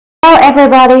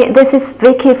everybody, this is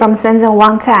Vicky from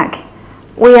Wang-Tech.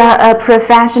 We are a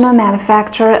professional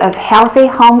manufacturer of healthy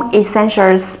home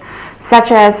essentials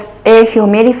such as air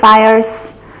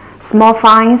humidifiers, small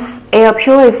fines, air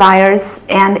purifiers,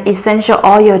 and essential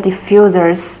oil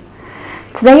diffusers.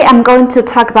 Today I'm going to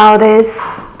talk about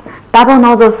this double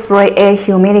nozzle spray air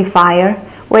humidifier,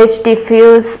 which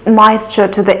diffuses moisture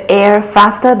to the air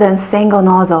faster than single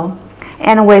nozzle.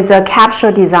 And with a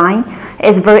capsule design,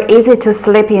 it's very easy to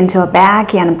slip into a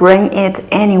bag and bring it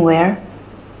anywhere.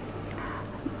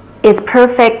 It's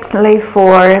perfectly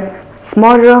for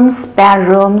small rooms,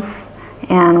 bedrooms,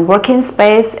 and working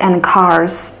space and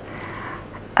cars.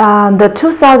 The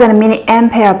 2000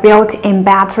 mAh built-in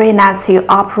battery lets you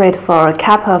operate for a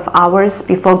couple of hours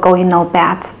before going no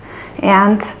bed.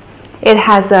 And it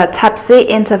has a Type-C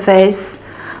interface,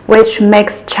 which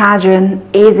makes charging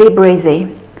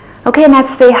easy-breezy. Okay, let's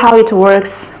see how it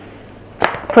works.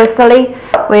 Firstly,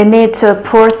 we need to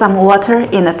pour some water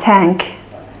in a tank.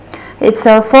 It's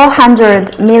a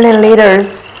 400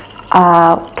 milliliters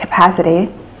capacity.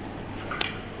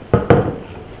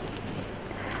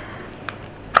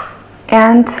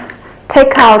 And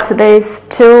take out these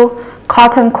two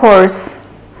cotton cores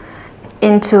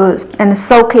and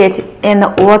soak it in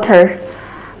the water.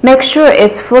 Make sure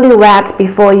it's fully wet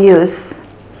before use.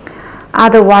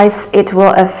 Otherwise, it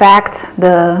will affect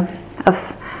the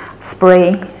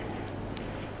spray.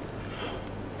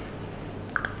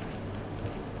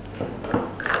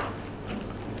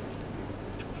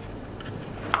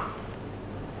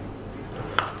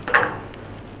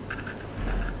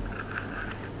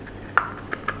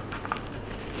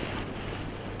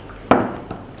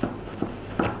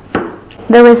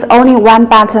 There is only one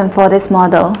button for this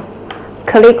model.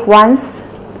 Click once,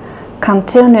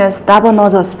 continuous double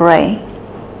nozzle spray.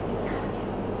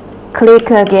 Click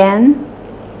again.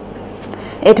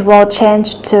 It will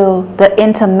change to the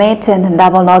intermittent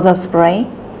double nozzle spray.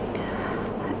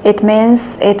 It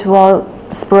means it will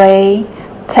spray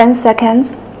 10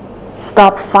 seconds,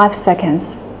 stop 5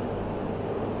 seconds.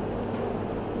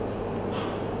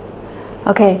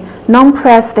 Okay,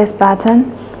 non-press this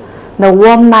button. The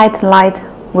warm night light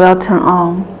will turn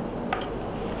on.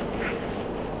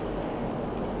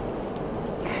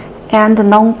 And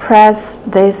non-press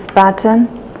this button.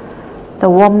 The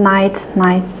warm night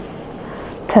light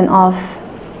turn off.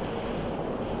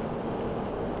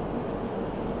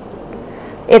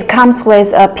 It comes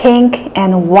with a pink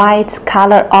and white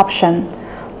color option.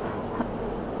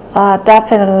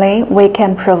 Definitely, we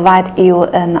can provide you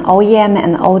an OEM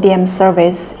and ODM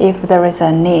service if there is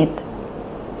a need.